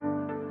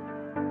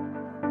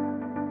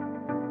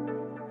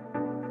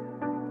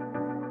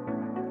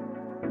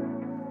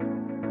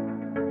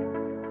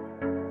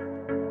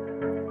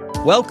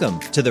Welcome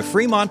to the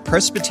Fremont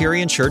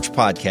Presbyterian Church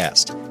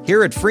podcast.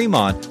 Here at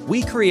Fremont,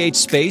 we create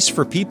space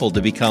for people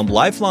to become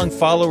lifelong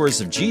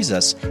followers of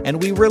Jesus,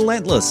 and we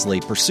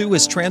relentlessly pursue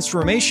His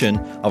transformation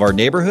of our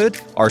neighborhood,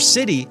 our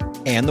city,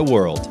 and the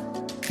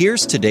world.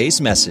 Here's today's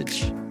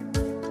message.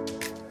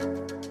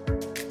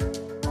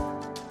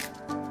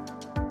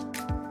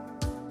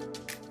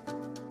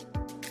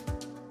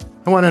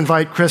 I want to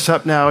invite Chris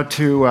up now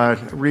to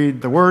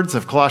read the words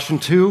of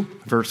Colossians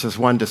 2, verses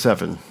 1 to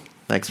 7.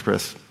 Thanks,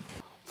 Chris.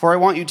 For I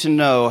want you to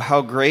know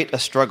how great a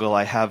struggle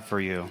I have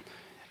for you,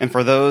 and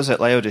for those at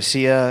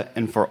Laodicea,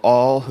 and for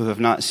all who have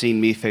not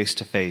seen me face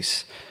to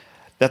face,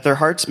 that their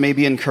hearts may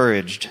be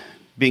encouraged,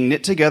 being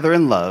knit together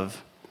in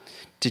love,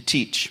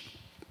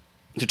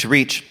 to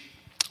reach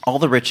all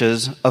the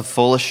riches of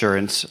full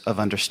assurance of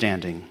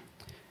understanding,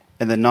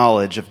 and the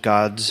knowledge of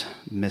God's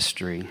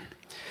mystery,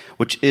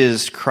 which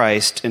is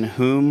Christ, in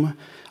whom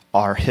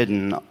are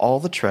hidden all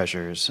the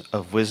treasures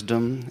of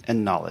wisdom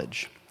and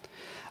knowledge.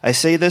 I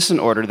say this in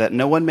order that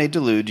no one may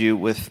delude you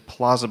with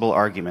plausible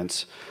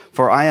arguments.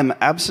 For I am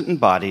absent in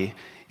body,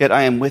 yet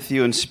I am with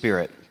you in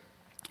spirit,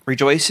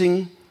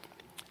 rejoicing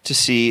to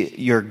see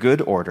your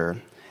good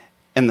order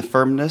and the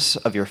firmness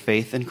of your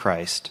faith in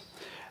Christ.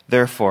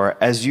 Therefore,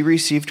 as you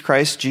received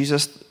Christ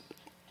Jesus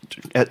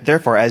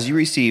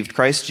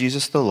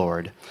the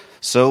Lord,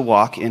 so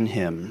walk in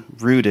him,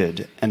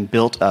 rooted and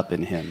built up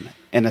in him,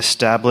 and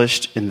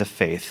established in the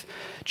faith,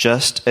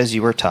 just as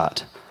you were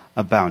taught,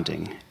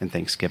 abounding in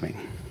thanksgiving.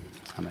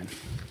 Amen.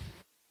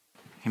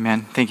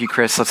 Amen. Thank you,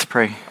 Chris. Let's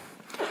pray.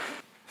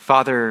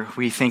 Father,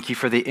 we thank you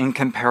for the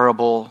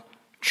incomparable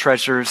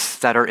treasures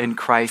that are in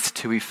Christ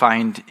who we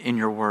find in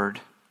your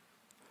word.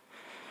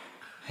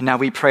 And now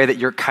we pray that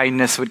your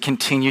kindness would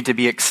continue to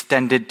be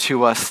extended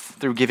to us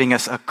through giving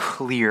us a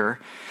clear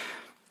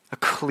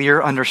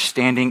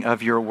understanding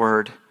of your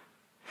word.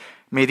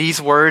 May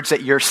these words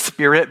that your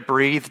Spirit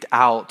breathed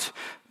out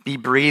be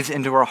breathed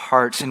into our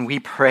hearts, and we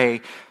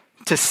pray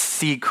to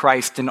see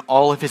Christ in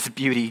all of his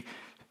beauty,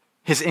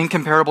 his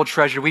incomparable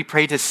treasure. We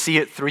pray to see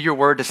it through your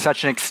word to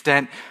such an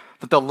extent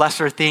that the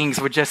lesser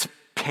things would just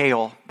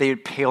pale. They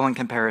would pale in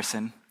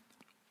comparison.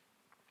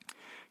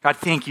 God,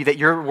 thank you that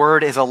your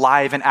word is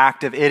alive and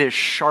active. It is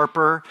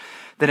sharper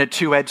than a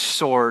two-edged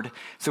sword.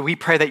 So we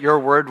pray that your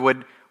word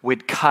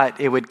would cut,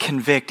 it would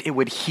convict, it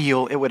would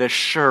heal, it would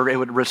assure, it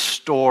would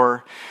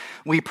restore.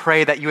 We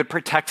pray that you would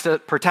protect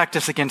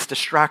us against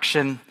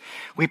distraction.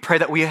 We pray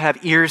that we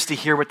have ears to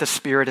hear what the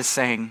Spirit is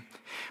saying.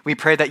 We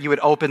pray that you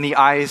would open the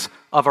eyes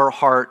of our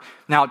heart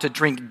now to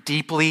drink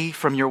deeply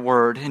from your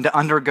word and to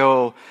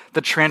undergo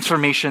the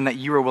transformation that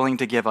you are willing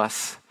to give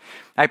us.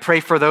 I pray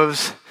for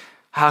those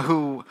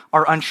who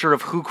are unsure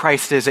of who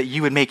Christ is, that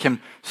you would make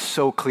him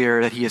so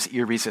clear that he is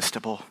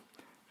irresistible.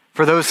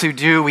 For those who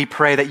do, we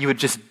pray that you would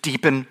just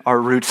deepen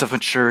our roots of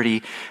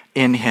maturity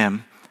in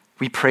him.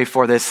 We pray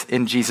for this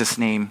in Jesus'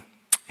 name.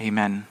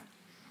 Amen.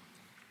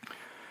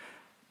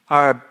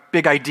 Our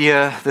big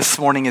idea this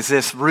morning is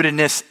this: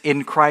 rootedness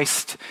in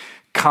Christ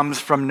comes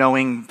from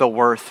knowing the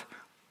worth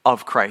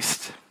of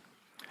Christ.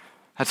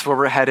 That's where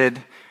we're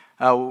headed.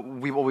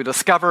 What we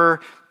discover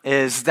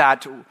is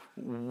that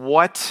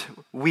what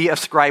we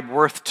ascribe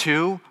worth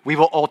to, we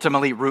will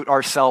ultimately root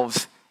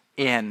ourselves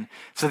in.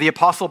 So the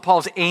Apostle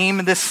Paul's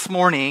aim this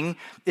morning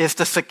is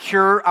to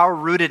secure our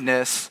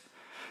rootedness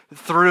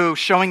through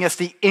showing us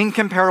the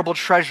incomparable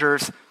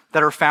treasures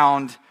that are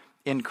found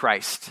in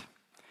Christ.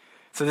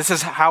 So this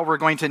is how we're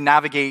going to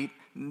navigate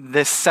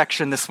this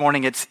section this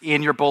morning. It's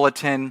in your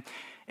bulletin.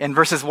 In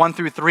verses 1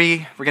 through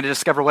 3, we're going to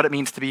discover what it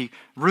means to be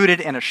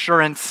rooted in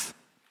assurance.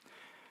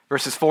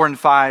 Verses 4 and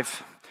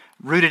 5,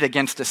 rooted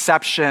against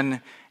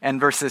deception. And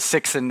verses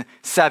 6 and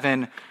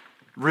 7,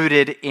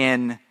 rooted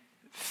in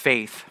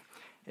faith.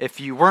 If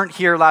you weren't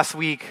here last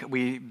week,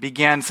 we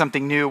began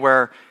something new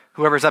where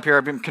whoever's up here,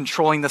 I've been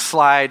controlling the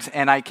slides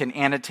and I can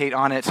annotate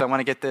on it. So I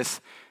want to get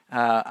this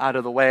out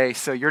of the way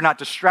so you're not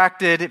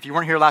distracted if you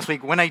weren't here last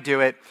week when I do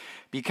it,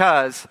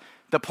 because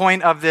the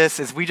point of this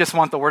is we just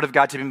want the word of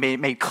God to be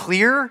made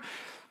clear.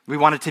 We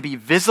want it to be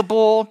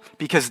visible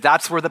because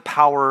that's where the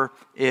power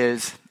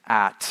is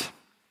at.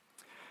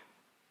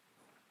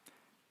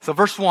 So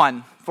verse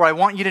 1, for I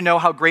want you to know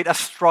how great a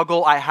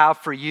struggle I have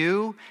for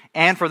you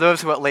and for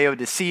those who are at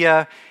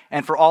Laodicea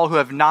and for all who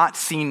have not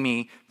seen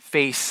me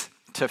face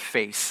to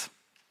face.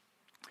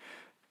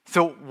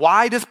 So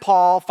why does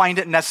Paul find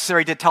it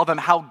necessary to tell them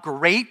how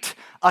great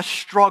a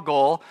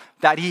struggle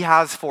that he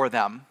has for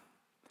them?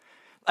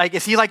 Like,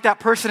 is he like that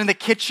person in the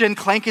kitchen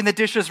clanking the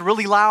dishes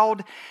really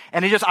loud?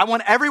 And I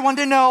want everyone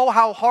to know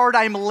how hard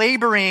I'm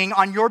laboring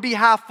on your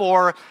behalf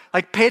for,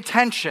 like, pay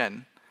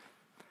attention.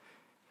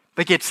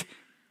 Like, it's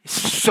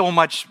so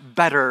much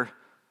better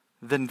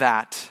than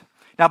that.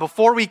 Now,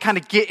 before we kind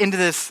of get into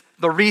this,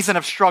 the reason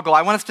of struggle,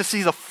 I want us to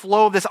see the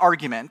flow of this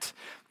argument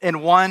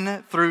in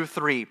 1 through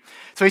 3.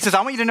 So he says,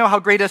 I want you to know how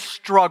great a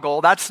struggle,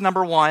 that's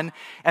number 1,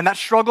 and that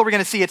struggle we're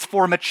going to see, it's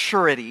for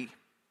maturity.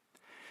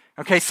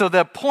 Okay, so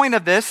the point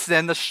of this,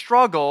 then, the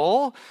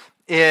struggle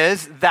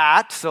is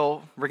that,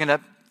 so we're going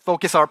to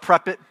focus our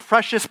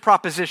precious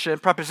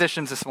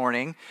prepositions this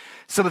morning,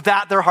 so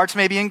that their hearts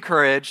may be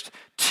encouraged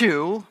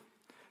to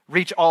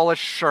reach all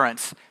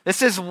assurance.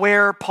 This is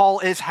where Paul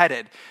is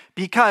headed,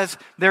 because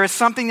there is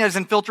something that has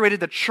infiltrated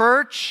the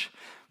church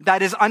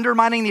that is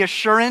undermining the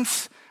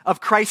assurance of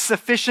Christ's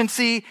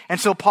sufficiency. And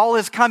so Paul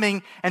is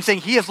coming and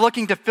saying he is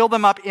looking to fill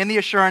them up in the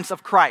assurance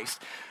of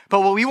Christ. But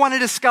what we want to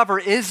discover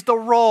is the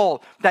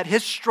role that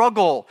his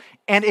struggle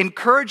and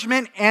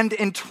encouragement and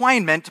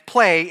entwinement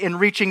play in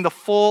reaching the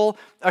full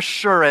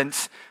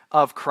assurance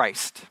of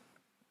Christ.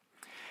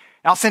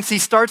 Now, since he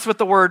starts with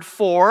the word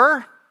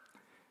for,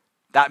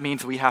 that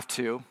means we have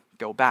to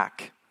go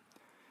back.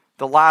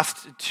 The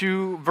last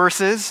two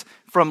verses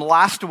from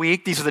last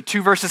week, these are the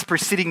two verses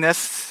preceding this,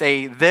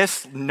 say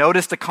this,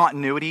 notice the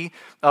continuity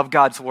of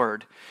God's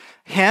word.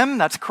 Him,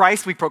 that's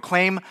Christ, we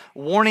proclaim,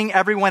 warning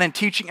everyone and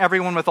teaching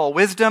everyone with all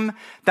wisdom,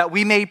 that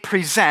we may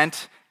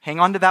present, hang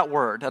on to that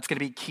word, that's going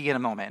to be key in a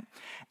moment,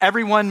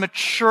 everyone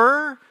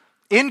mature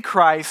in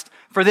Christ.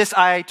 For this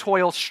I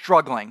toil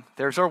struggling,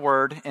 there's our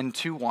word in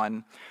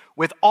 2:1,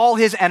 with all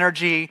his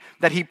energy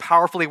that he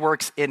powerfully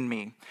works in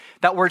me.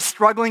 That word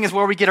struggling is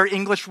where we get our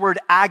English word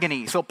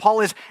agony. So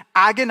Paul is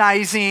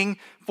agonizing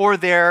for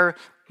their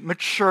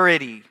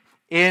maturity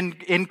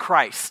in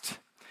Christ.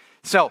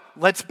 So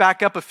let's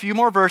back up a few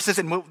more verses.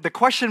 And the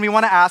question we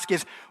want to ask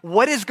is,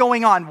 what is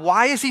going on?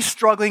 Why is he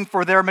struggling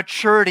for their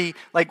maturity?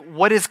 Like,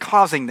 what is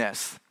causing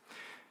this?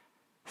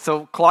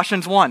 So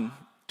Colossians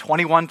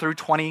 1:21 through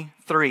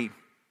 23.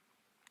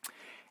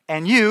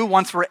 And you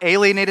once were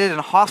alienated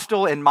and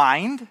hostile in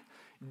mind,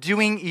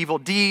 doing evil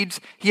deeds.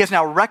 He has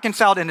now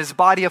reconciled in his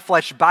body of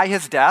flesh by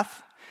his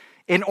death,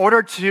 in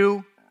order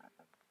to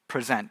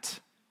present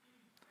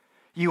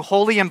you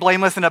holy and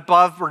blameless and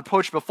above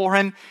reproach before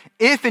him,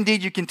 if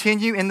indeed you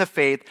continue in the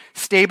faith,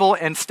 stable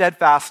and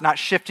steadfast, not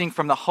shifting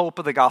from the hope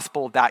of the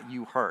gospel that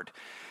you heard.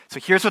 So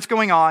here's what's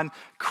going on.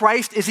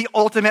 Christ is the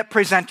ultimate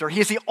presenter.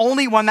 He is the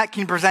only one that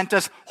can present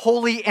us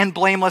holy and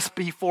blameless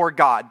before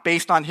God,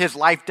 based on his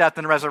life, death,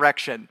 and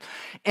resurrection.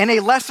 In a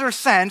lesser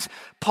sense,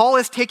 Paul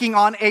is taking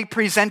on a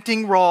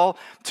presenting role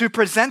to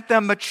present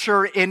them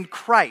mature in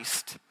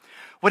Christ.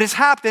 What has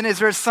happened is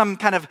there's some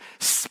kind of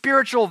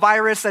spiritual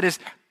virus that is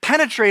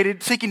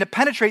seeking to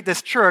penetrate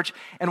this church,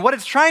 and what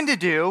it's trying to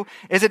do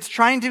is it's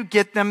trying to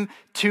get them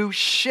to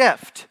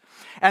shift.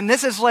 And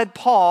this has led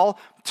Paul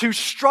to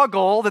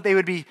struggle that they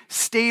would be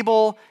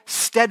stable,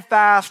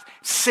 steadfast,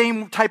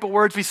 same type of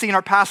words we see in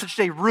our passage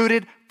today,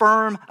 rooted,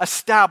 firm,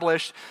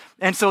 established.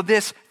 And so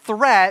this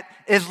threat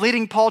is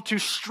leading Paul to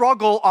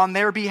struggle on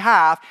their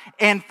behalf,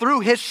 and through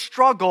his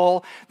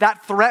struggle,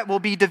 that threat will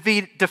be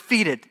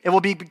defeated. It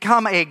will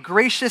become a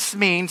gracious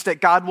means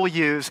that God will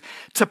use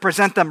to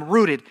present them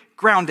rooted,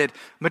 grounded,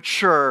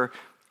 mature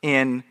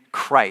in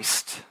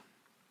Christ.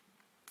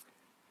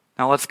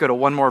 Now let's go to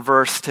one more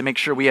verse to make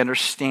sure we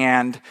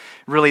understand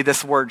really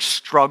this word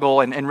struggle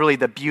and really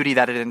the beauty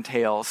that it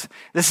entails.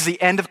 This is the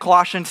end of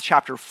Colossians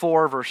chapter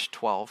 4, verse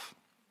 12.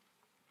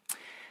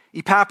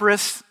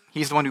 Epaphras,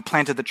 he's the one who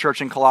planted the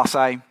church in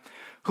Colossae,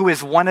 who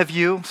is one of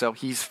you, so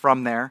he's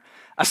from there,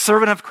 a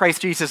servant of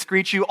Christ Jesus,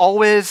 greets you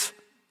always,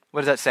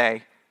 what does that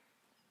say?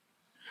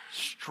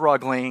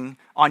 Struggling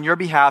on your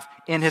behalf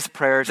in his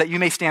prayers, that you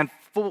may stand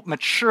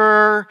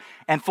mature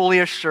and fully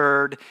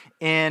assured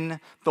in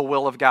the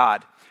will of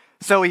God.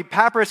 So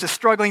Epaphras is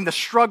struggling. The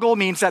struggle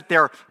means that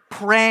they're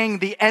praying.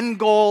 The end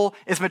goal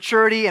is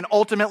maturity and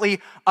ultimately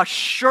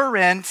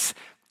assurance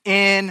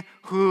in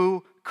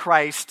who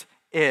Christ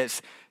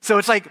is. So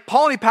it's like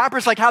Paul and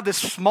Epaphras have this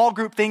small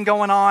group thing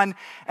going on,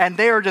 and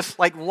they are just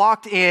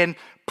locked in,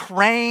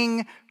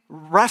 praying,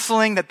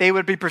 wrestling that they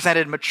would be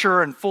presented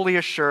mature and fully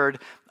assured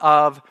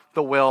of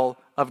the will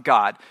of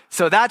God.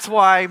 So that's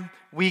why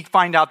we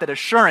find out that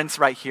assurance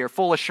right here,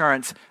 full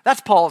assurance,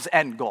 that's Paul's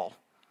end goal.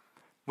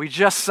 We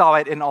just saw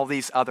it in all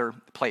these other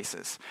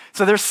places.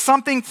 So there's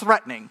something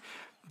threatening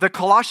the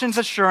Colossians'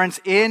 assurance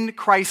in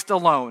Christ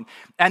alone.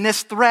 And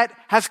this threat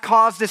has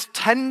caused this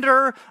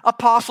tender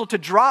apostle to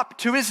drop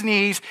to his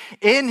knees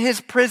in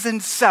his prison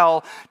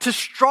cell to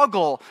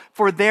struggle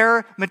for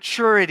their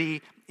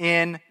maturity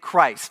in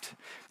Christ.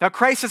 Now,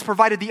 Christ has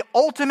provided the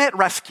ultimate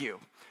rescue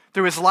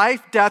through his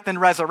life, death, and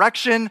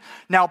resurrection.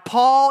 Now,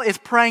 Paul is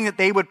praying that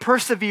they would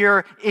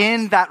persevere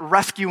in that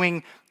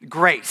rescuing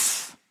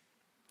grace.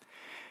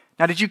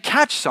 Now, did you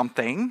catch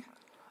something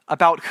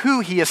about who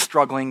he is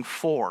struggling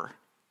for?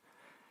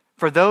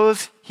 For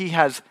those he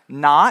has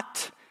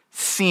not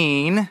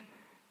seen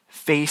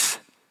face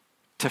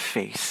to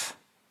face.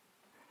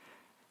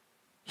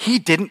 He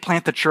didn't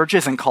plant the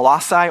churches in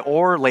Colossae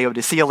or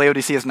Laodicea.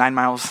 Laodicea is 9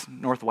 miles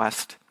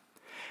northwest.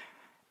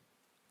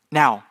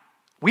 Now,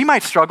 we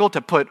might struggle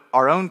to put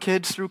our own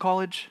kids through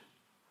college.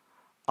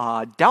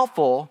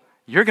 Doubtful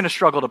you're going to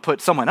struggle to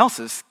put someone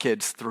else's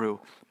kids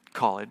through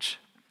college.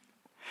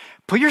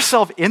 Put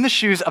yourself in the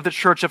shoes of the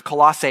church of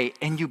Colossae,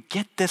 and you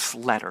get this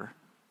letter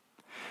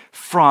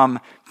from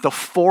the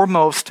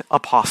foremost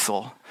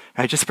apostle.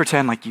 Right? Just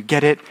pretend like you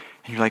get it,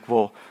 and you're like,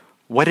 well,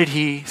 what did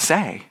he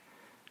say?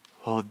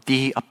 Well,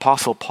 the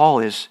Apostle Paul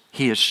is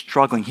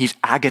struggling. He's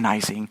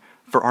agonizing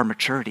for our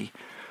maturity.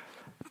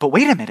 But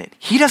wait a minute.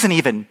 He doesn't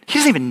even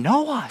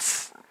know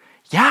us.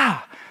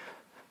 Yeah.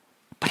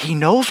 But he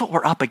knows what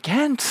we're up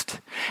against.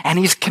 And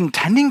he's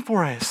contending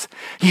for us.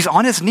 He's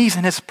on his knees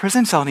in his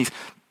prison cell and he's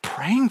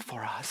praying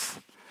for us.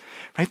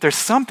 Right? There's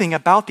something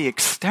about the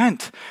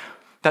extent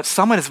that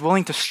someone is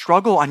willing to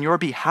struggle on your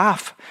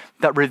behalf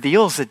that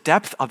reveals the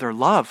depth of their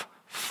love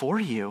for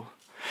you.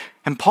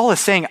 And Paul is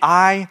saying,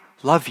 I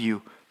love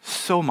you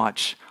so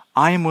much.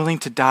 I am willing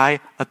to die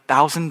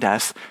 1,000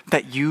 deaths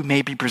that you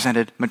may be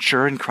presented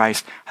mature in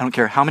Christ. I don't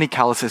care how many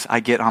calluses I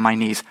get on my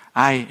knees.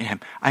 I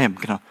am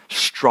going to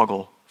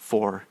struggle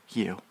for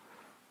you.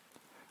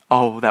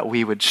 Oh, that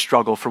we would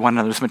struggle for one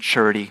another's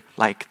maturity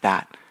like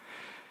that.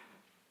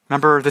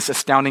 Remember this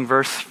astounding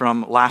verse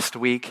from last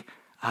week?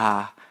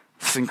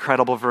 This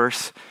incredible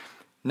verse.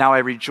 Now I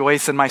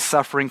rejoice in my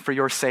suffering for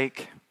your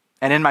sake,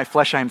 and in my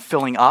flesh I am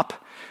filling up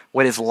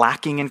what is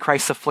lacking in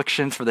Christ's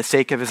afflictions for the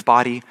sake of his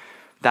body,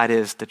 that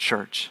is the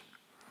church.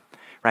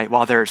 Right?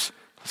 While let's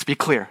be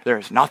clear, there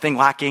is nothing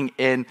lacking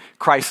in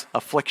Christ's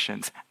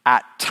afflictions.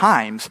 At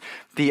times,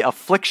 the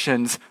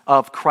afflictions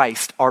of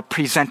Christ are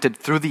presented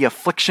through the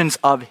afflictions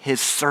of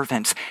his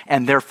servants,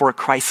 and therefore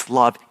Christ's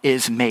love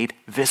is made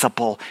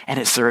visible, and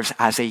it serves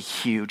as a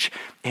huge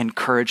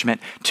encouragement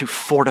to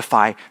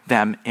fortify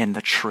them in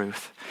the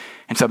truth.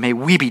 And so may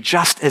we be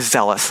just as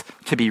zealous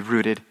to be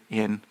rooted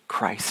in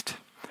Christ.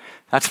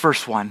 That's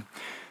verse 1.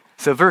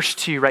 So verse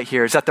 2 right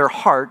here is that their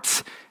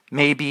hearts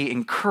may be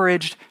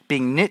encouraged,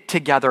 being knit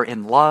together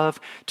in love,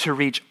 to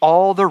reach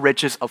all the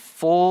riches of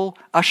full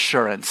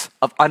assurance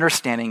of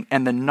understanding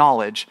and the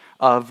knowledge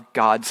of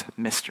God's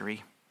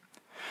mystery.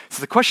 So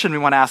the question we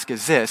want to ask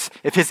is this: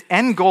 if his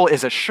end goal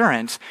is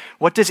assurance,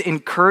 what does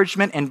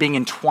encouragement and being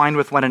entwined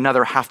with one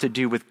another have to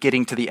do with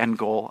getting to the end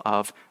goal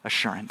of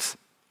assurance?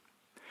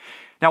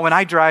 Now, when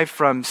I drive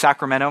from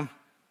Sacramento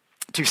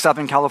to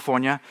Southern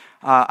California,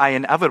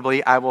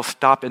 I will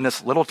stop in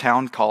this little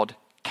town called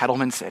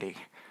Kettleman City.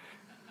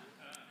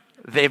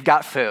 They've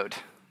got food,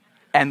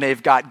 and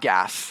they've got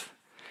gas.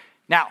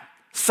 Now,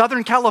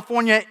 Southern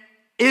California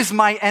is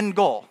my end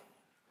goal.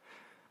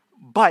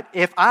 But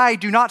if I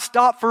do not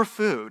stop for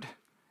food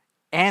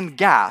and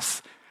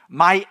gas,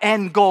 my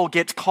end goal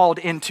gets called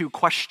into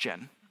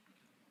question.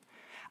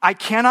 I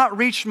cannot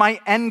reach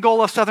my end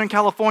goal of Southern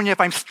California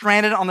if I'm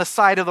stranded on the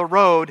side of the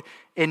road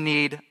in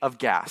need of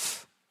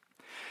gas.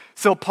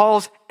 So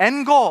Paul's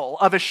end goal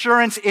of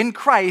assurance in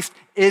Christ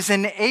is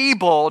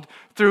enabled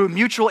through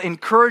mutual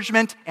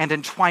encouragement and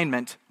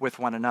entwinement with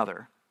one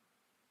another.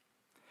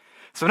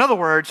 So in other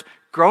words,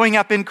 growing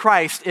up in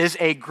Christ is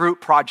a group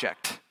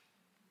project.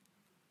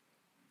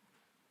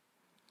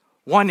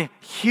 One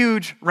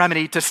huge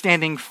remedy to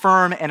standing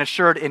firm and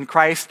assured in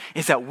Christ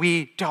is that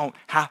we don't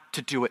have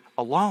to do it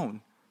alone.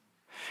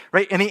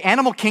 Right? In the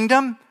animal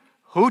kingdom,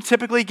 who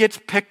typically gets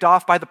picked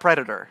off by the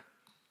predator?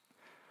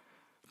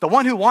 The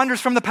one who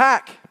wanders from the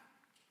pack.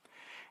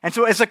 And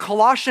so as the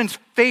Colossians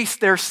face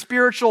their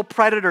spiritual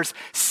predators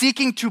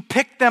seeking to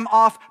pick them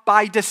off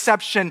by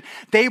deception,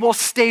 they will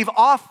stave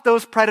off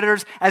those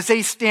predators as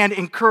they stand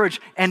encouraged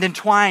and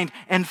entwined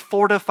and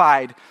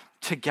fortified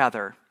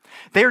together.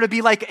 They are to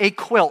be like a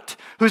quilt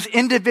whose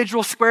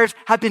individual squares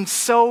have been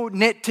so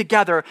knit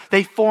together,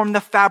 they form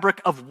the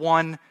fabric of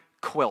one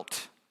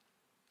quilt.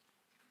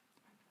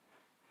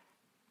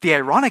 The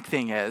ironic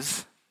thing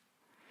is,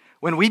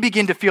 when we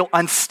begin to feel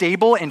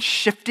unstable and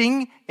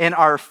shifting in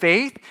our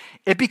faith,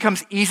 it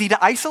becomes easy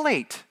to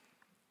isolate,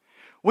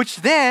 which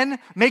then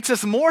makes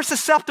us more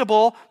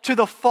susceptible to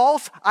the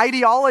false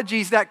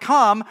ideologies that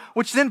come,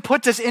 which then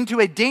puts us into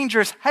a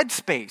dangerous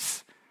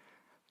headspace.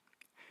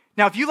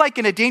 Now, if you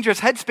liken a dangerous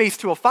headspace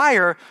to a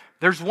fire,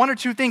 there's one or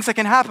two things that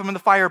can happen when the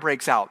fire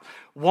breaks out.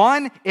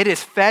 One, it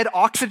is fed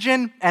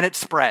oxygen and it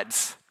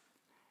spreads,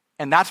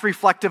 and that's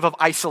reflective of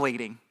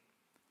isolating.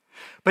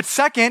 But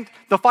second,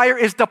 the fire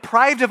is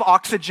deprived of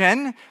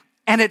oxygen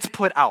and it's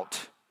put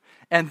out.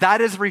 And that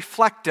is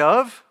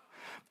reflective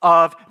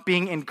of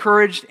being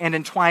encouraged and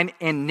entwined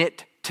and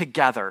knit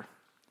together.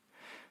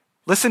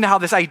 Listen to how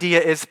this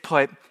idea is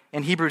put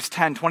in Hebrews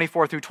 10,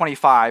 24 through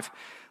 25.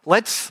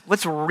 Let's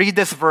read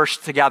this verse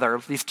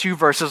together, these two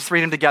verses. Let's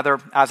read them together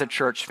as a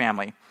church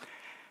family.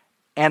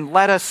 And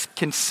let us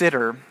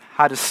consider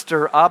how to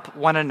stir up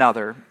one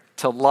another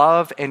to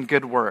love and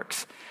good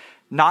works,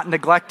 not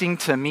neglecting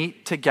to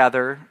meet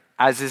together,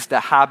 as is the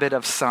habit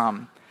of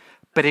some,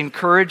 but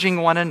encouraging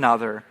one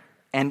another,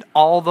 and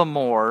all the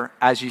more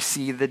as you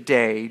see the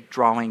day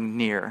drawing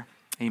near.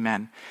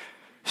 Amen.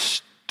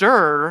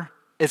 Stir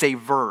is a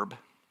verb.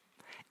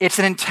 It's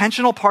an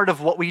intentional part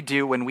of what we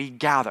do when we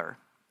gather.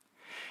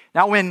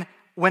 Now,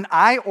 when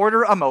I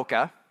order a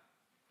mocha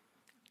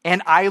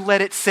and I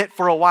let it sit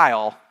for a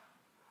while,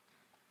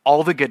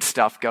 all the good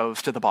stuff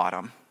goes to the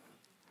bottom.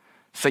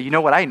 So you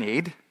know what I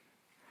need?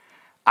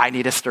 I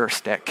need a stir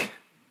stick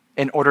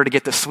in order to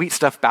get the sweet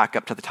stuff back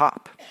up to the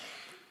top.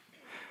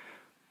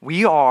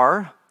 We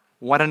are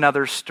one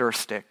another's stir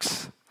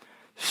sticks,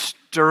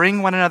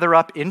 stirring one another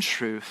up in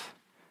truth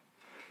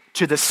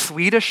to the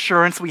sweet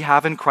assurance we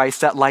have in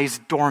Christ that lies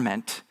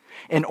dormant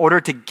in order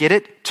to get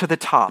it to the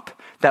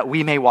top, that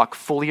we may walk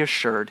fully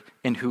assured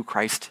in who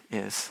Christ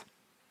is.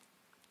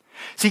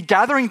 See,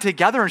 gathering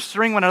together and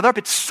stirring one another up,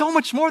 it's so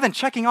much more than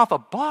checking off a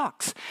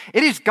box.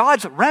 It is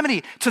God's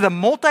remedy to the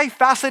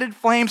multifaceted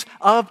flames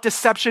of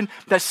deception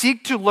that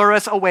seek to lure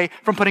us away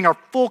from putting our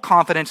full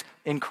confidence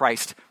in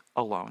Christ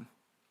alone.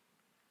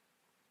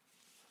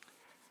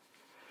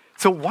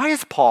 So why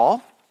is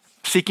Paul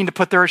seeking to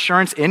put their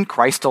assurance in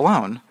Christ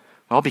alone?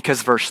 Well,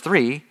 because verse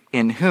 3,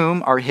 in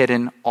whom are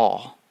hidden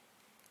all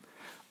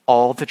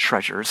the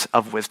treasures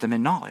of wisdom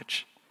and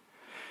knowledge.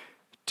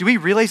 Do we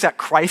realize that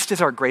Christ is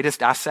our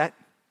greatest asset?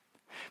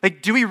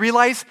 Like, do we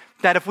realize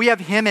that if we have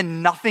him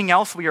and nothing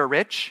else, we are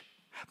rich?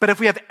 But if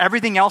we have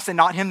everything else and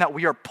not him, that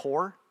we are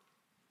poor?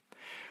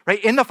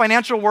 Right? In the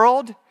financial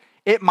world,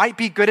 it might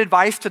be good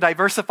advice to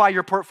diversify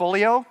your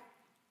portfolio.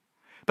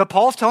 But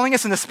Paul's telling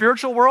us in the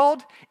spiritual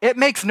world, it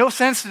makes no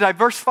sense to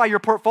diversify your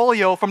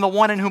portfolio from the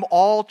one in whom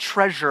all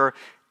treasure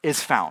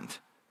is found.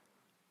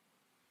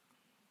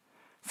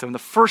 So in the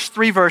first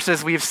 3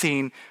 verses, we have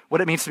seen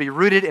what it means to be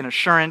rooted in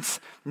assurance.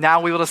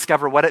 Now we will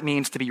discover what it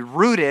means to be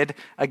rooted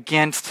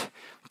against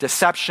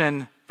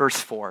deception. Verse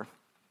 4.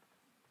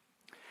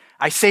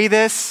 I say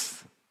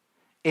this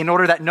in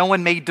order that no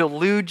one may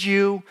delude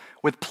you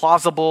with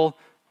plausible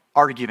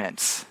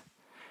arguments.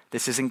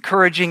 This is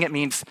encouraging. It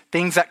means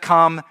things that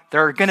come,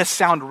 they're going to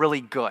sound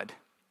really good.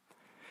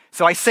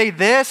 So I say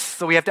this,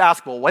 so we have to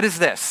ask, well, what is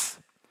this?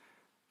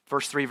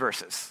 First 3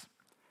 verses.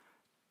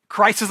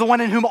 Christ is the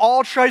one in whom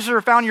all treasures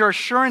are found. Your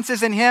assurance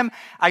is in him.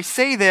 I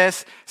say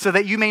this so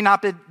that you may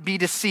not be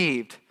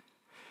deceived.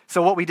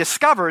 So what we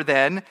discover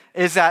then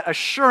is that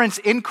assurance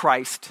in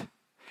Christ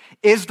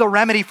is the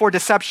remedy for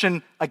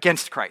deception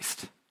against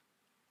Christ.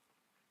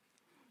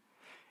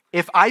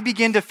 If I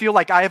begin to feel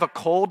like I have a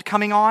cold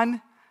coming on,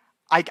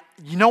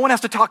 no one has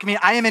to talk to me.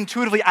 I am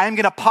going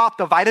to pop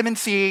the vitamin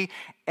C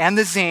and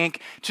the zinc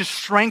to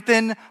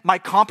strengthen my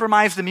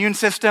compromised immune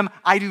system.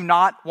 I do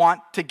not want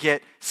to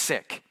get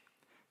sick.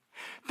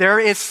 There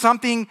is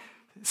something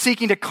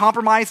seeking to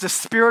compromise the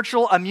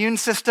spiritual immune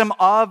system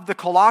of the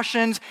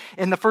Colossians.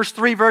 In the first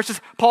 3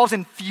 verses, Paul's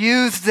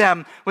infused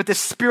them with the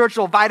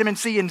spiritual vitamin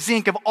C and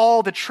zinc of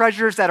all the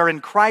treasures that are in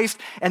Christ,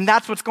 and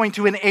that's what's going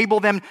to enable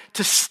them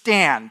to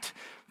stand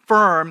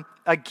firm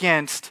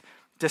against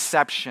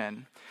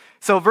deception.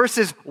 So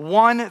verses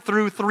 1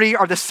 through 3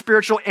 are the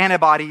spiritual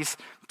antibodies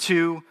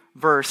to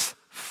verse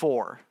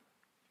 4.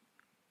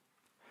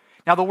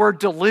 Now the word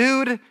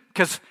delude,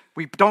 because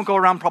we don't go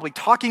around probably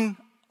talking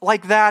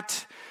like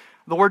that,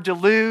 the word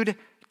delude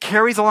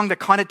carries along the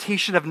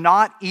connotation of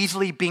not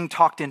easily being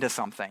talked into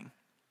something.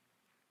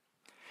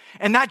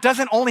 And that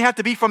doesn't only have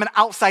to be from an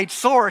outside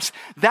source.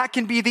 That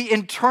can be the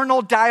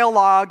internal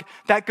dialogue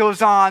that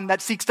goes on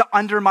that seeks to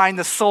undermine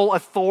the sole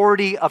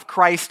authority of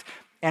Christ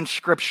and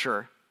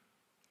Scripture.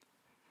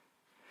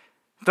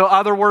 The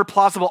other word,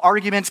 plausible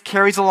arguments,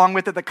 carries along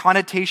with it the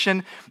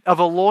connotation of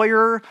a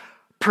lawyer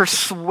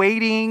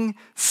persuading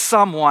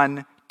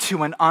someone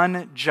to an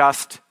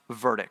unjust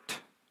verdict.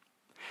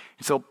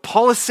 And so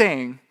Paul is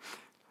saying,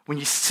 when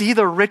you see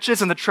the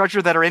riches and the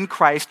treasure that are in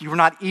Christ, you are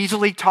not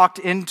easily talked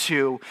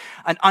into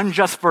an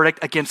unjust verdict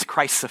against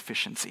Christ's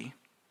sufficiency.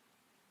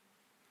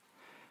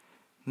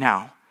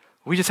 Now,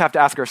 we just have to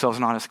ask ourselves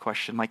an honest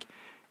question. Like,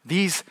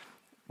 these,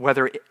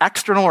 whether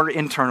external or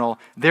internal,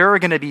 there are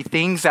going to be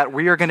things that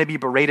we are going to be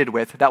berated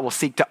with that will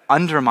seek to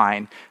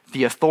undermine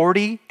the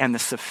authority and the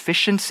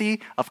sufficiency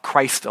of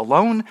Christ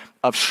alone,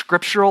 of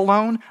Scripture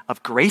alone,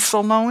 of grace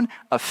alone,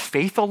 of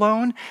faith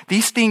alone.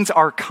 These things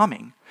are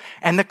coming.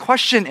 And the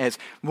question is,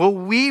 will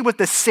we with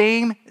the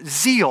same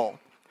zeal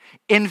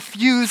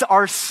infuse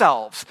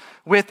ourselves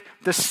with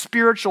the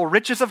spiritual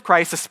riches of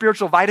Christ, the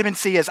spiritual vitamin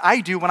C, as I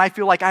do when I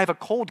feel like I have a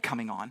cold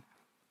coming on?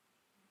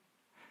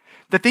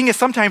 The thing is,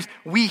 sometimes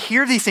we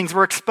hear these things,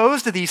 we're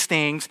exposed to these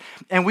things,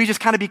 and we just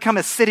kind of become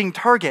a sitting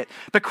target.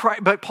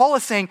 But Paul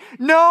is saying,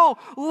 no,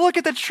 look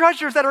at the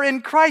treasures that are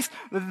in Christ.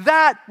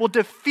 That will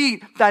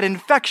defeat that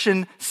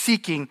infection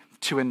seeking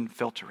to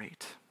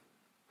infiltrate.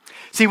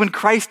 See, when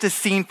Christ is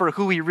seen for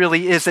who he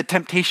really is, the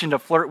temptation to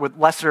flirt with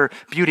lesser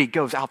beauty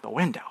goes out the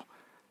window.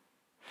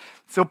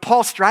 So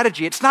Paul's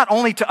strategy, it's not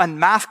only to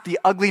unmask the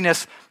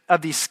ugliness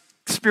of these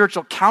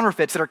spiritual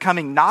counterfeits that are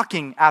coming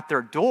knocking at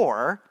their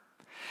door,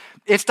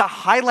 it's to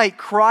highlight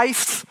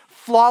Christ's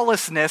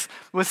flawlessness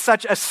with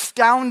such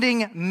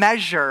astounding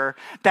measure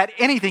that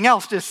anything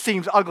else just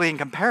seems ugly in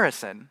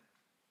comparison.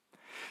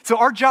 So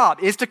our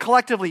job is to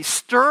collectively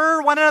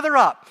stir one another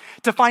up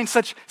to find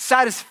such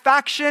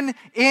satisfaction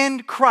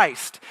in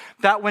Christ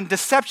that when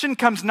deception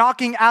comes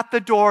knocking at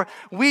the door,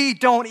 we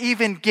don't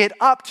even get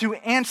up to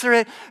answer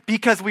it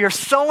because we are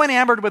so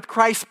enamored with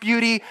Christ's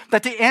beauty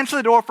that to answer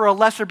the door for a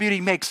lesser beauty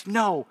makes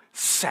no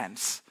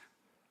sense.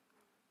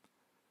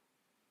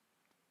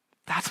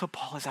 That's what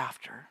Paul is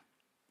after.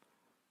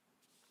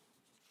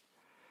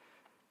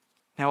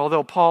 Now,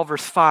 although Paul,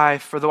 verse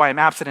 5, for though I am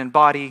absent in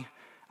body,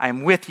 I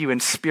am with you in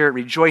spirit,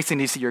 rejoicing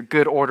to see your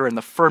good order and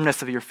the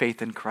firmness of your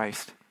faith in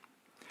Christ.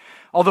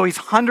 Although he's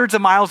hundreds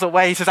of miles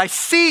away, he says, I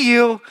see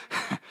you.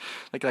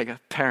 like a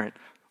parent,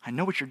 I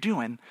know what you're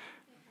doing.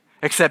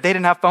 Except they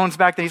didn't have phones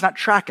back then. He's not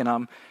tracking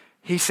them.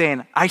 He's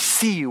saying, I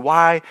see you.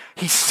 Why?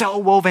 He's so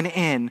woven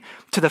in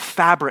to the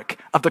fabric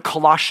of the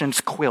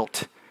Colossians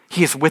quilt.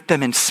 He is with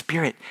them in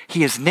spirit.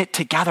 He is knit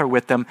together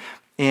with them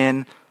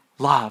in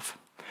love.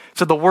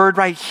 So the word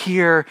right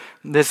here,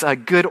 this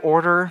good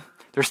order,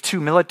 there's two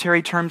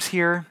military terms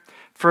here.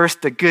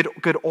 First, the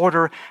good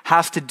order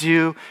has to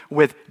do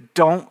with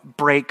don't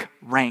break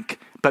rank,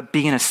 but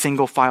be in a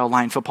single file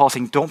line. So Paul's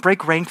saying, don't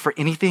break rank for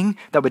anything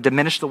that would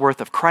diminish the worth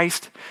of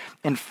Christ.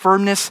 And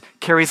firmness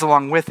carries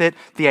along with it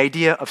the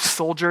idea of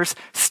soldiers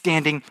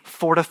standing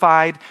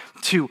fortified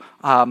to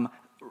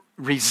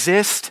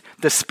resist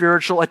the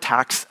spiritual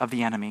attacks of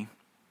the enemy.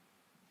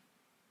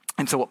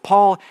 And so what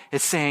Paul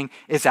is saying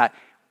is that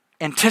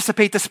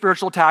anticipate the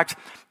spiritual attacks,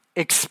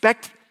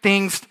 expect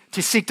things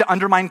to seek to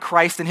undermine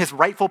Christ and his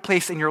rightful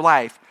place in your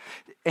life.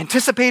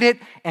 Anticipate it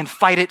and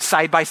fight it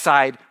side by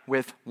side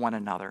with one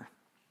another.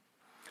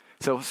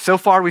 So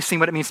far we've seen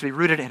what it means to be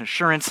rooted in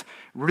assurance,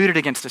 rooted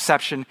against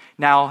deception.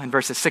 Now in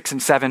verses 6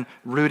 and 7,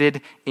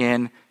 rooted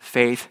in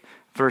faith.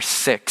 Verse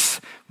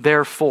 6,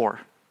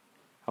 therefore,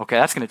 okay,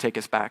 that's going to take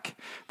us back.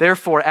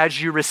 Therefore,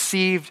 as you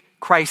received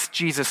Christ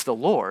Jesus the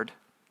Lord,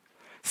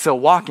 so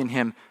walk in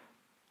him.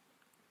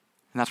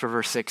 And that's where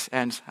verse 6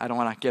 ends. I don't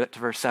want to get it to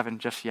verse 7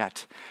 just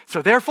yet.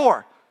 So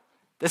therefore,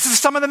 this is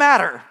some of the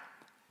matter.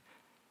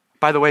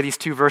 By the way, these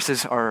two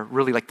verses are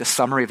really like the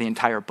summary of the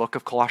entire book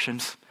of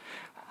Colossians.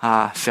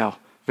 So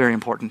very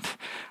important.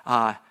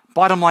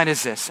 Bottom line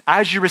is this.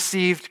 As you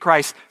received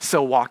Christ,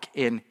 so walk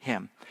in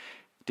him.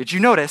 Did you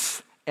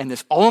notice in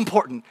this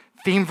all-important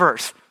theme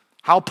verse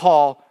how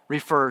Paul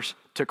refers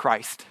to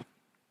Christ?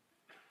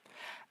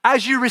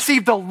 As you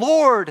received the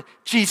Lord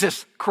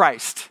Jesus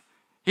Christ.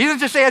 He doesn't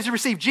just say as you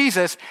receive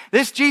Jesus.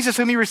 This Jesus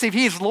whom you receive,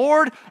 he is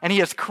Lord and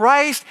he is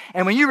Christ.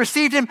 And when you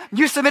received him,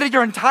 you submitted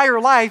your entire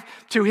life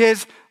to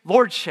his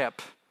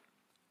lordship.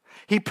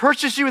 He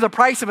purchased you with the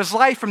price of his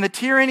life from the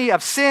tyranny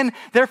of sin.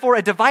 Therefore,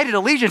 a divided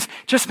allegiance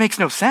just makes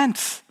no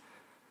sense.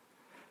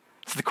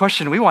 So the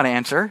question we want to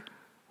answer,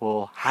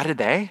 well, how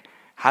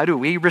do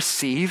we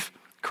receive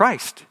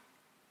Christ?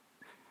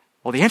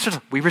 Well, the answer is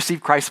we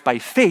receive Christ by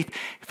faith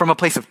from a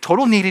place of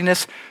total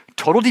neediness,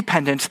 total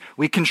dependence.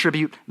 We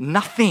contribute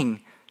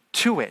nothing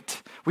to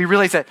it. We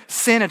realize that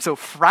sin had so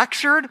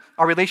fractured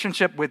our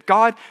relationship with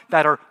God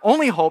that our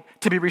only hope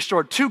to be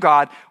restored to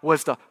God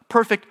was the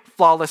perfect,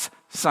 flawless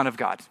Son of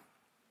God.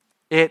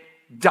 It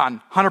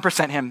done.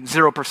 100% him,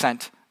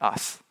 0%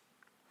 us.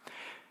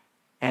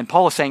 And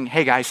Paul is saying,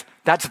 hey guys,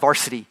 that's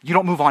varsity. You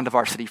don't move on to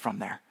varsity from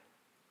there.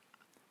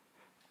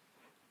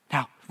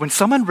 Now, when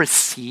someone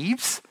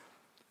receives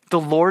the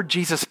Lord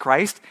Jesus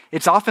Christ,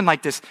 it's often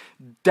like this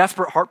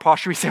desperate heart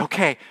posture. We say,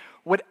 okay,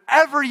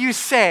 whatever you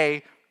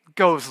say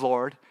goes,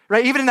 Lord.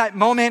 Right? Even in that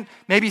moment,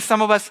 maybe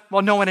some of us,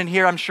 well, no one in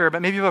here, I'm sure,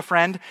 but maybe you have a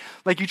friend,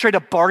 like you try to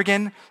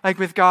bargain like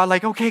with God,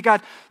 like, okay,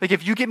 God, like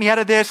if you get me out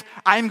of this,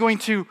 I'm going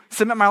to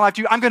submit my life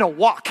to you. I'm going to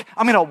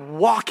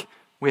walk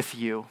with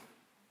you.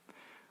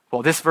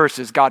 Well, this verse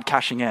is God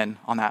cashing in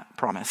on that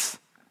promise.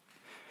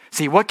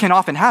 See, what can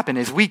often happen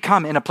is we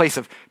come in a place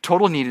of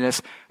total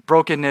neediness,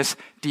 brokenness,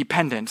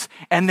 dependence,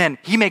 and then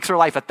he makes our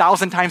life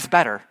 1,000 times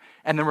better.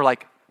 And then we're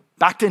like,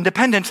 back to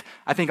independence.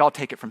 I think I'll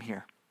take it from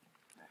here.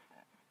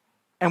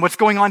 And what's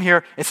going on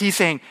here is he's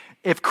saying,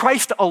 if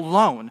Christ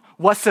alone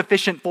was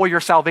sufficient for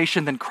your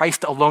salvation, then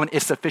Christ alone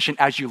is sufficient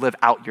as you live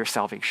out your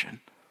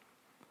salvation.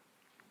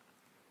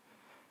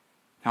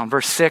 Now in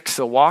verse 6,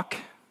 so walk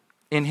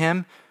in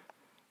him.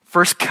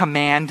 First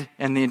command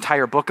in the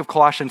entire book of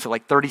Colossians, so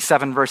like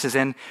 37 verses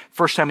in.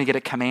 First time we get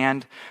a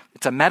command.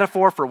 It's a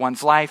metaphor for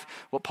one's life.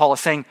 What Paul is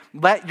saying,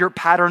 let your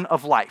pattern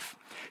of life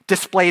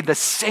display the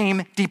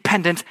same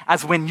dependence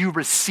as when you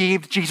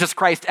received Jesus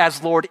Christ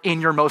as Lord in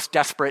your most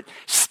desperate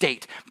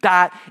state.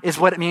 That is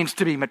what it means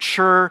to be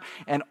mature,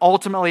 and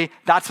ultimately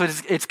that's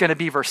what it's going to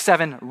be. Verse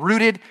 7,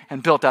 rooted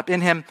and built up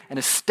in him and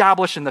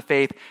established in the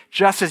faith,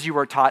 just as you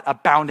were taught,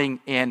 abounding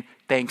in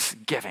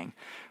thanksgiving.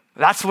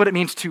 That's what it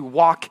means to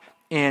walk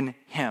in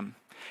him.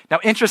 Now,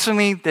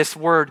 interestingly, this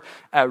word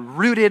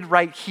rooted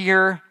right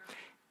here,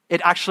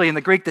 it actually in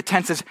the Greek, the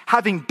tense is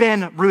having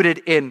been rooted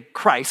in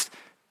Christ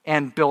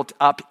and built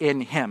up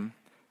in him.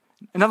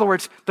 In other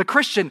words, the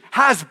Christian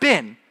has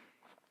been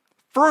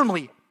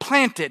firmly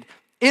planted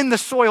in the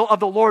soil of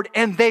the Lord,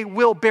 and they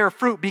will bear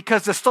fruit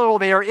because the soil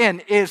they are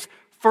in is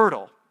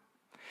fertile.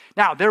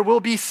 Now, there will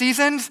be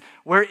seasons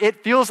where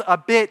it feels a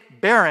bit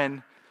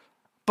barren,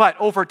 but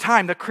over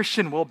time, the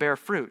Christian will bear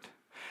fruit.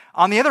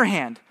 On the other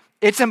hand,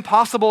 it's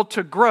impossible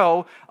to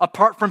grow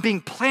apart from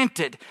being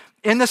planted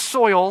in the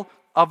soil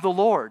of the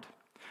Lord.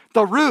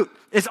 The root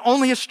is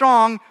only as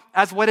strong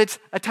as what it's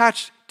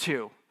attached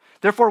to.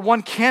 Therefore,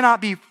 one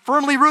cannot be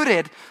firmly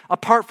rooted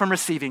apart from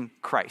receiving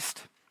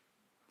Christ.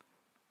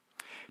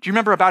 Do you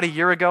remember about a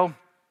year ago,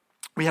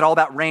 we had all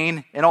that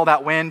rain and all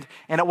that wind,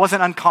 and it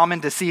wasn't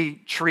uncommon to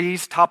see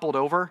trees toppled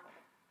over?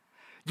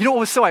 You know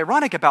what was so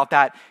ironic about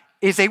that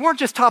is they weren't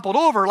just toppled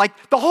over, like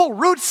the whole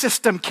root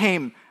system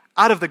came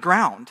out of the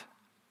ground.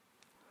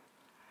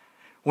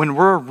 When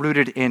we're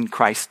rooted in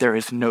Christ, there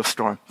is no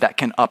storm that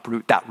can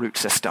uproot that root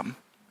system.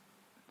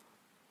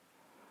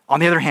 On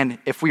the other hand,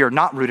 if we are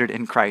not rooted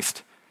in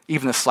Christ,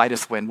 even the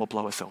slightest wind will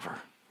blow us over.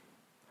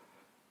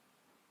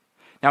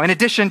 Now, in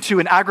addition to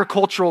an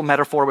agricultural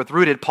metaphor with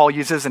rooted, Paul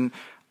uses an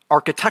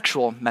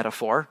architectural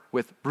metaphor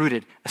with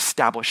rooted,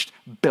 established,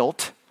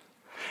 built.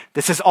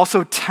 This is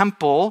also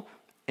temple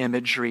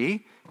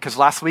imagery, because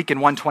last week in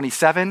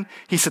 127,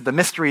 he said the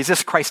mystery is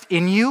this: Christ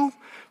in you,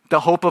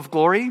 the hope of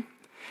glory.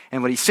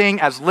 And what he's saying,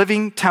 as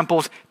living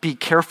temples, be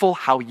careful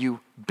how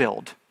you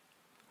build.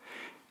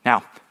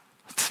 Now,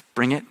 let's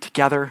bring it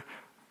together.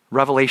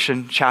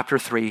 Revelation chapter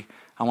 3,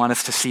 I want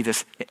us to see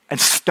this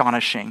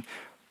astonishing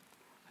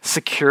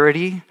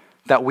security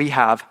that we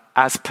have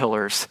as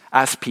pillars,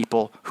 as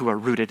people who are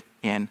rooted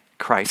in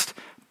Christ.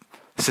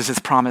 This is his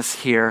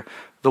promise here.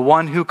 The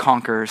one who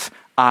conquers,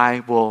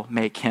 I will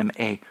make him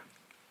a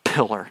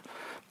pillar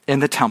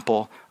in the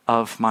temple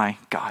of my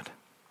God.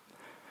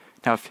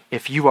 Now,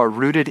 if you are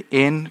rooted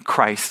in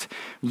Christ,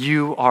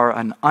 you are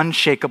an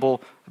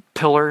unshakable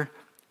pillar.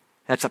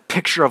 That's a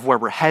picture of where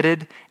we're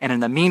headed. And in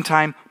the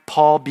meantime,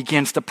 Paul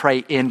begins to pray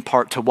in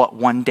part to what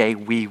one day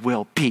we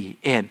will be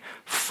in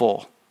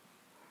full.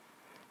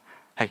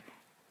 Hey,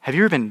 have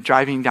you ever been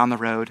driving down the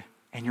road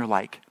and you're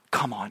like,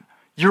 come on,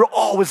 you're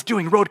always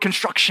doing road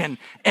construction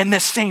in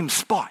this same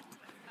spot.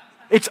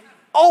 It's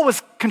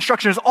always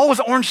construction. There's always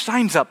orange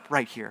signs up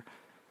right here.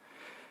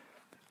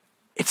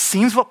 It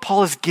seems what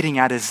Paul is getting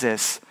at is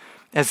this,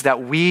 is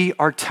that we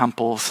are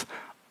temples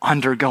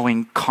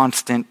undergoing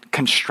constant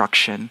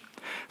construction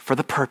for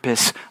the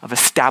purpose of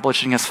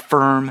establishing us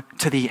firm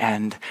to the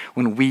end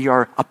when we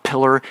are a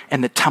pillar in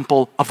the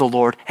temple of the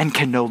Lord and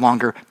can no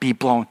longer be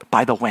blown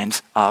by the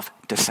winds of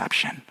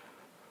deception.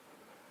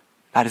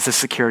 That is the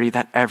security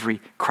that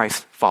every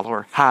Christ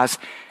follower has.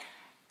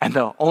 And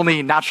the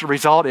only natural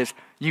result is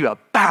you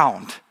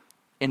abound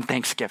in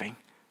thanksgiving.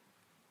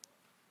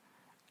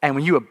 And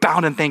when you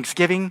abound in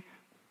thanksgiving,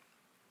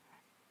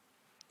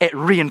 it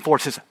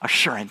reinforces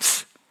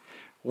assurance,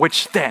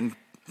 which then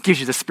gives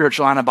you the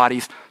spiritual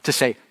antibodies to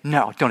say,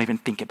 no, don't even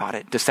think about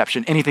it.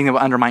 Deception, anything that will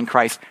undermine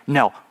Christ,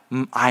 no,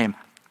 I am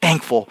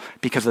thankful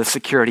because of the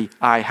security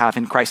I have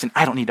in Christ, and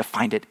I don't need to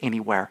find it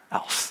anywhere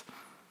else.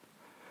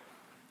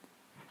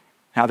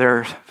 Now, there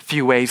are a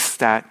few ways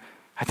that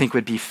I think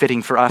would be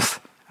fitting for us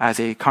as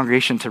a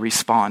congregation to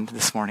respond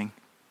this morning.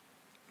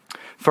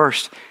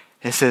 First,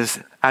 it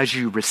says, as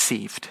you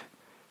received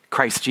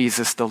Christ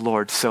Jesus the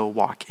Lord, so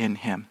walk in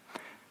him.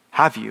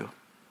 Have you?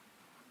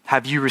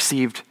 Have you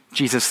received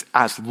Jesus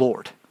as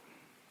Lord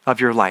of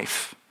your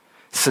life,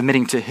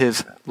 submitting to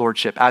his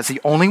lordship as the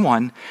only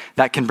one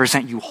that can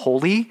present you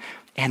holy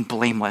and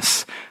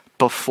blameless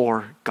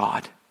before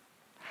God?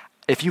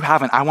 If you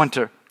haven't, I want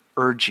to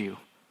urge you,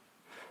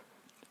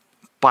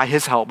 by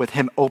his help, with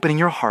him opening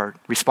your heart,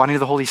 responding to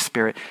the Holy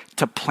Spirit,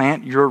 to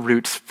plant your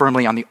roots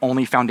firmly on the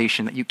only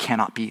foundation that you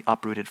cannot be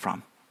uprooted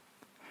from.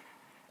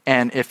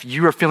 And if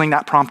you are feeling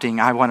that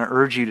prompting, I want to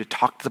urge you to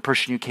talk to the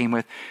person you came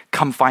with.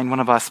 Come find one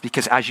of us,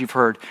 because as you've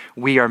heard,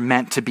 we are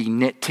meant to be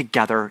knit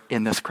together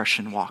in this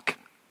Christian walk.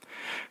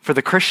 For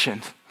the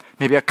Christian,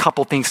 maybe a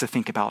couple things to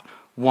think about.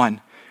 One,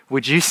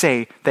 would you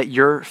say that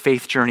your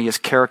faith journey is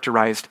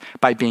characterized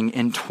by being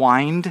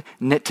entwined,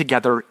 knit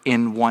together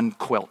in one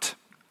quilt?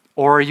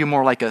 Or are you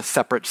more like a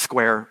separate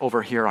square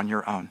over here on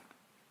your own?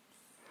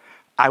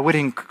 I would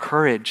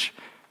encourage,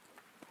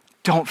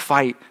 don't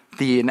fight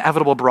the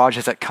inevitable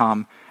barrages that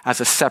come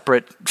as a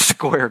separate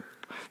square.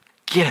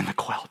 Get in the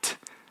quilt.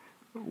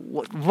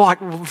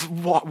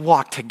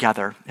 Walk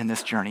together in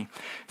this journey.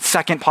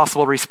 Second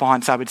possible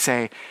response, I would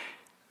say,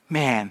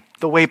 man,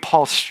 the way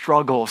Paul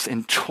struggles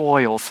and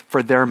toils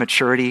for their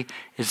maturity,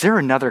 is there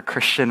another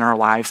Christian in our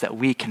lives that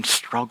we can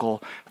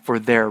struggle for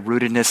their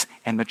rootedness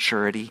and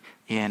maturity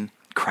in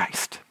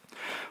Christ?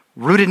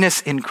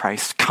 Rootedness in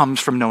Christ comes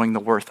from knowing the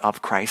worth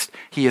of Christ.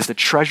 He is the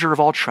treasure of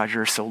all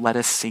treasures, so let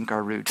us sink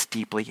our roots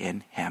deeply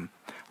in him.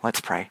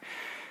 Let's pray.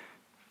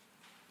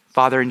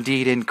 Father,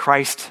 indeed, in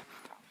Christ,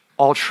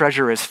 all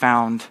treasure is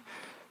found.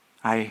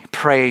 I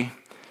pray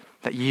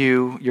that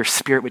your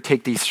Spirit would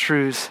take these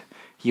truths,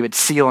 you would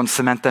seal and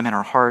cement them in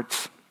our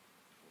hearts.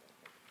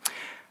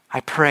 I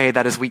pray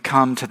that as we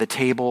come to the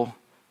table,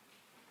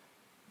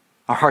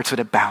 our hearts would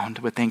abound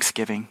with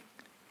thanksgiving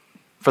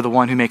for the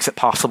one who makes it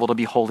possible to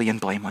be holy and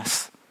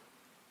blameless.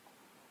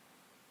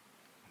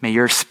 May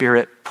your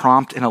Spirit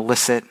prompt and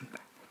elicit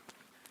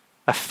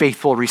a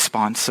faithful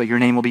response so your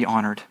name will be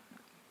honored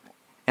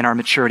and our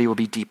maturity will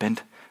be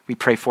deepened. We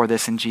pray for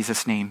this in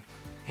Jesus' name.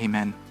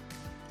 Amen.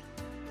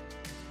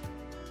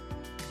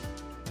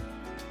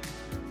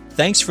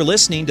 Thanks for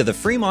listening to the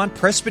Fremont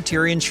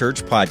Presbyterian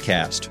Church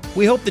podcast.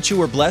 We hope that you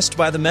were blessed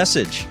by the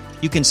message.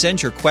 You can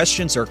send your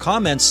questions or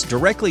comments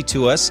directly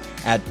to us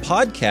at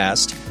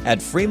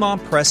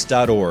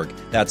podcast@fremontpress.org.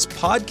 That's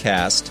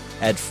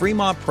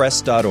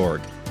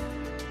podcast@fremontpress.org.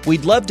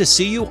 We'd love to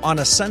see you on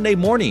a Sunday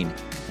morning.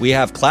 We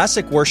have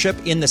classic worship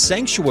in the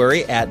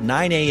sanctuary at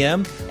 9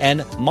 a.m.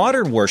 and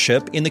modern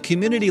worship in the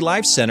Community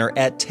Life Center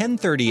at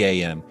 10:30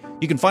 a.m.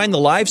 You can find the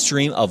live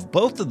stream of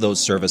both of those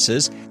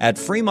services at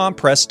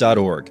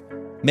fremontpress.org.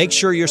 Make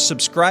sure you're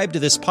subscribed to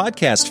this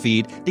podcast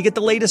feed to get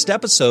the latest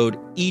episode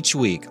each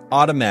week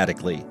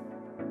automatically.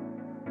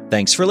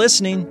 Thanks for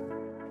listening.